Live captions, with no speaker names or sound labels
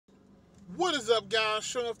What is up, guys?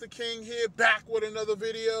 Showing off the King here, back with another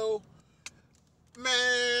video.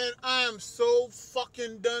 Man, I am so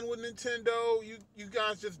fucking done with Nintendo. You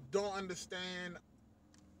guys just don't understand.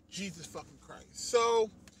 Jesus fucking Christ. So,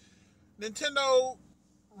 Nintendo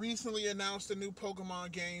recently announced a new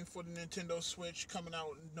Pokemon game for the Nintendo Switch coming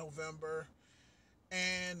out in November.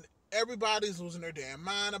 And everybody's losing their damn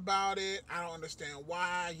mind about it. I don't understand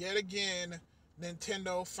why. Yet again,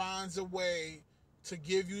 Nintendo finds a way to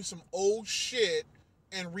give you some old shit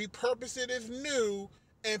and repurpose it as new,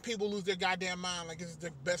 and people lose their goddamn mind like it's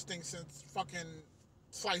the best thing since fucking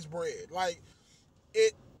sliced bread. Like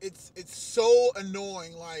it's so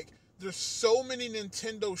annoying. Like there's so many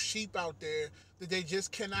Nintendo sheep out there that they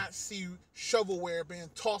just cannot see shovelware being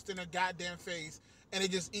tossed in their goddamn face, and they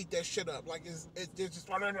just eat that shit up. Like it's just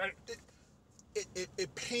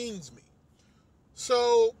it pains me.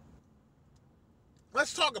 So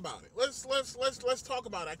let's talk about it. Let's talk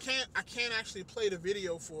about it. I can't actually play the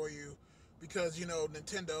video for you because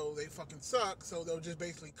Nintendo, they fucking suck, so they'll just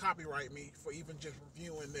basically copyright me for even just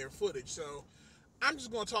reviewing their footage. So I'm just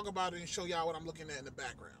going to talk about it and show y'all what I'm looking at in the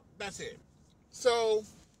background. That's it. So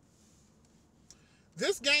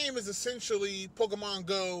this game is essentially Pokemon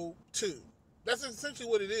Go 2. That's essentially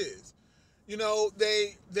what it is.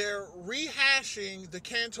 They're rehashing the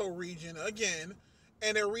Kanto region again,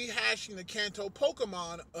 and they're rehashing the Kanto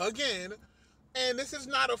Pokemon again, and this is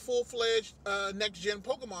not a full-fledged next-gen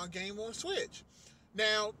Pokemon game on Switch.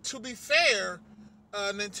 Now, to be fair,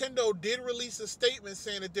 Nintendo did release a statement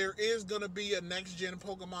saying that there is going to be a next-gen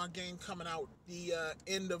Pokemon game coming out the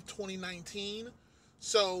end of 2019,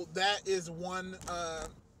 so that is one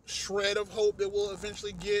shred of hope that we'll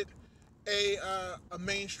eventually get a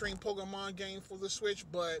mainstream Pokemon game for the Switch,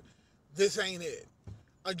 but this ain't it.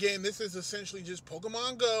 Again, this is essentially just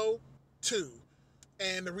Pokemon Go 2.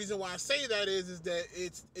 And the reason why I say that is that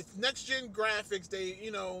it's next gen graphics,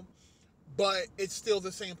 but it's still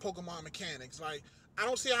the same Pokemon mechanics. Like, I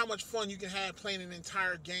don't see how much fun you can have playing an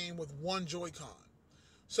entire game with one Joy-Con.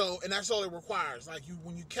 So, and that's all it requires. Like,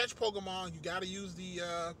 when you catch Pokemon, you got to use the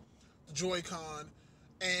Joy-Con,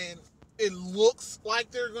 and it looks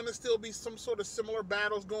like there are going to still be some sort of similar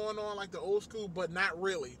battles going on like the old school, but not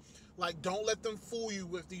really. Like, don't let them fool you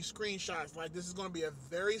with these screenshots. Like, this is going to be a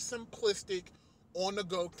very simplistic,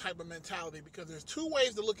 on-the-go type of mentality, because there's two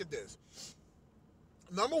ways to look at this.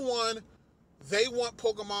 Number one, they want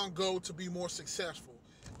Pokemon Go to be more successful.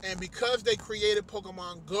 And because they created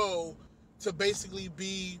Pokemon Go to basically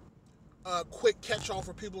be a quick catch-all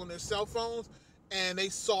for people on their cell phones, and they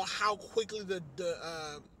saw how quickly the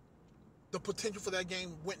potential for that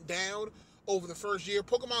game went down over the first year.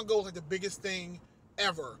 Pokemon Go is like the biggest thing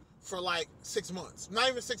ever for like 6 months. Not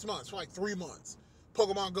even 6 months, for like 3 months.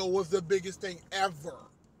 Pokemon Go was the biggest thing ever.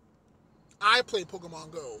 I played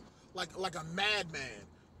Pokemon Go like a madman.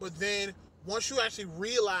 But then once you actually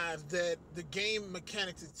realize that the game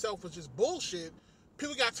mechanics itself was just bullshit,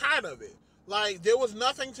 people got tired of it. Like, there was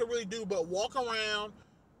nothing to really do but walk around,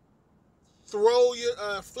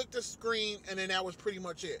 flick the screen, and then that was pretty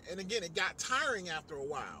much it. And again, it got tiring after a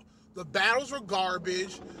while. The battles were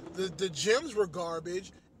garbage. The gyms were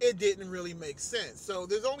garbage. It didn't really make sense. So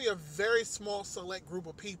there's only a very small select group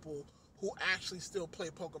of people who actually still play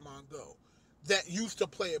Pokemon Go that used to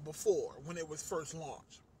play it before when it was first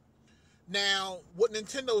launched. Now, what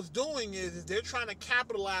Nintendo's doing is they're trying to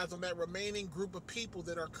capitalize on that remaining group of people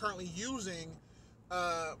that are currently using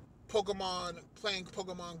playing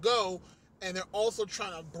Pokemon Go, and they're also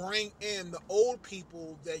trying to bring in the old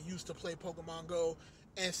people that used to play Pokemon Go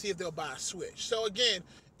and see if they'll buy a Switch. So again,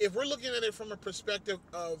 if we're looking at it from a perspective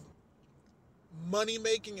of money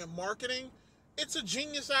making and marketing, it's a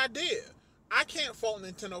genius idea. I can't fault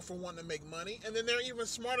Nintendo for wanting to make money, and then they're even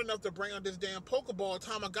smart enough to bring out this damn Pokeball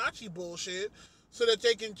Tamagotchi bullshit so that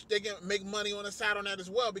they can make money on the side on that as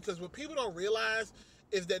well. Because what people don't realize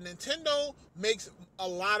is that Nintendo makes a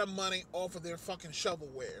lot of money off of their fucking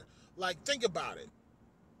shovelware. Like, think about it.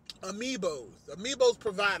 Amiibos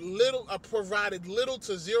provided little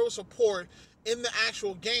to zero support in the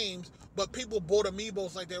actual games, but people bought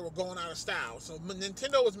Amiibos like they were going out of style. So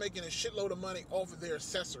Nintendo was making a shitload of money off of their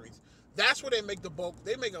accessories. That's where they make the bulk.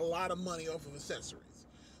 They make a lot of money off of accessories.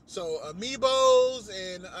 So Amiibos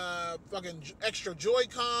and fucking extra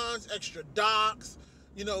Joy-Cons, extra docks,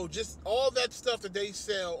 just all that stuff that they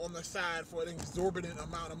sell on the side for an exorbitant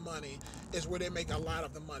amount of money is where they make a lot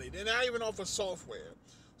of the money. They're not even off of software.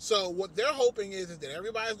 So what they're hoping is that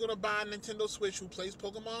everybody's going to buy a Nintendo Switch who plays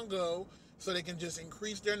Pokemon Go, so they can just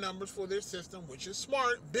increase their numbers for their system, which is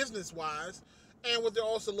smart business-wise. And what they're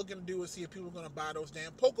also looking to do is see if people are going to buy those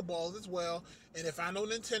damn Pokeballs as well. And if I know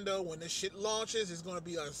Nintendo, when this shit launches, it's going to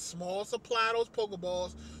be a small supply of those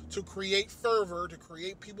Pokeballs to create fervor, to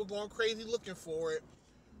create people going crazy looking for it.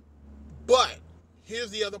 But here's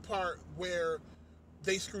the other part where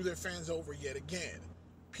they screw their fans over yet again.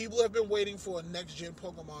 People have been waiting for a next-gen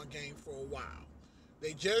Pokemon game for a while.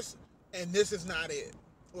 And this is not it.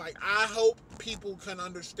 Like, I hope people can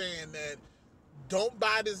understand that don't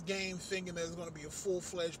buy this game thinking that it's going to be a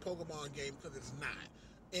full-fledged Pokemon game, because it's not.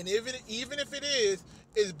 And even if it is,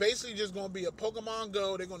 it's basically just going to be a Pokemon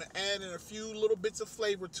Go. They're going to add in a few little bits of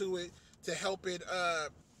flavor to it to help it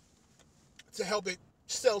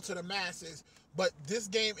sell to the masses. But this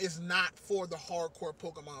game is not for the hardcore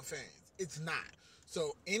Pokemon fans. It's not.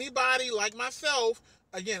 So anybody like myself,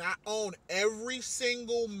 again, I own every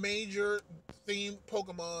single major themed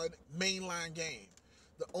Pokemon mainline game.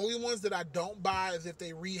 The only ones that I don't buy is if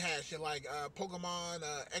they rehash it, like Pokemon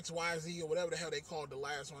XYZ or whatever the hell they called the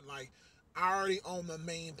last one. Like, I already own the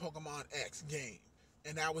main Pokemon X game,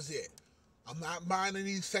 and that was it. I'm not buying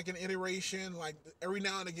any second iteration. Like, every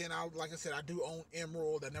now and again, like I said, I do own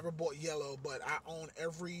Emerald. I never bought Yellow, but I own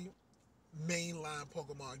every mainline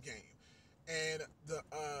Pokemon game. And the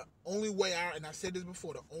only way and I said this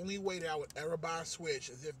before, the only way that I would ever buy a Switch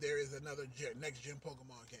is if there is another next-gen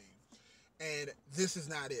Pokemon game. And this is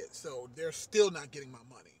not it. So they're still not getting my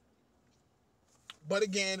money. But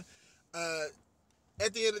again,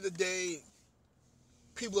 at the end of the day,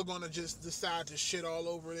 people are going to just decide to shit all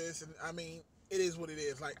over this. And I mean, it is what it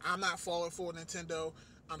is. Like, I'm not falling for Nintendo.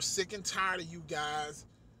 I'm sick and tired of you guys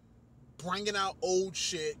bringing out old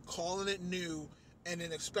shit, calling it new, and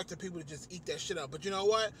then expecting people to just eat that shit up. But you know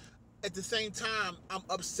what? At the same time, I'm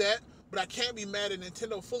upset, but I can't be mad at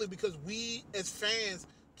Nintendo fully, because we as fans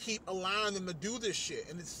keep allowing them to do this shit,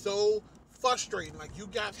 and it's so frustrating. Like, you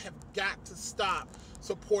guys have got to stop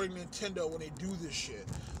supporting Nintendo when they do this shit.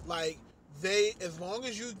 Like, as long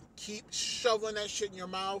as you keep shoveling that shit in your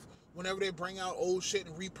mouth, whenever they bring out old shit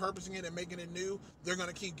and repurposing it and making it new, they're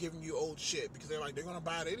gonna keep giving you old shit, because they're gonna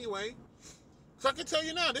buy it anyway. So I can tell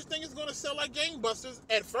you now, this thing is gonna sell like gangbusters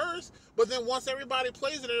at first, but then once everybody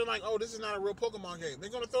plays it, they're like, oh, this is not a real Pokemon game. They're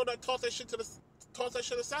gonna toss that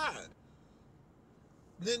shit aside.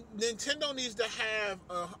 Then Nintendo needs to have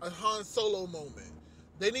a Han Solo moment.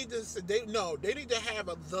 They need to have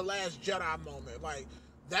a The Last Jedi moment. Like,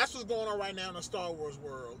 that's what's going on right now in the Star Wars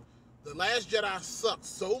world. The Last Jedi sucked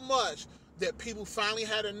so much that people finally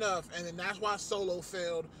had enough, and then that's why Solo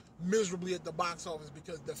failed miserably at the box office,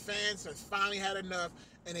 because the fans have finally had enough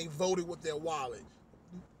and they voted with their wallet.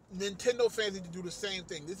 Nintendo fans need to do the same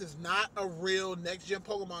thing. This is not a real next-gen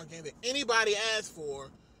Pokemon game that anybody asked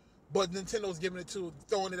for, but Nintendo's giving it to,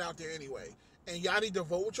 throwing it out there anyway. And y'all need to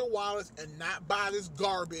vote with your wallets and not buy this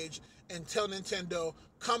garbage, and tell Nintendo,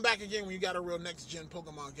 come back again when you got a real next-gen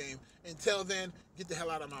Pokemon game. Until then, get the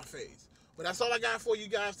hell out of my face. But that's all I got for you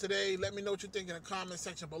guys today. Let me know what you think in the comment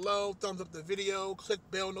section below. Thumbs up the video. Click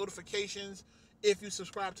bell notifications if you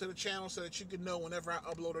subscribe to the channel, so that you can know whenever I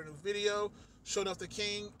upload a new video. Showed off the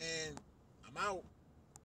king, and I'm out.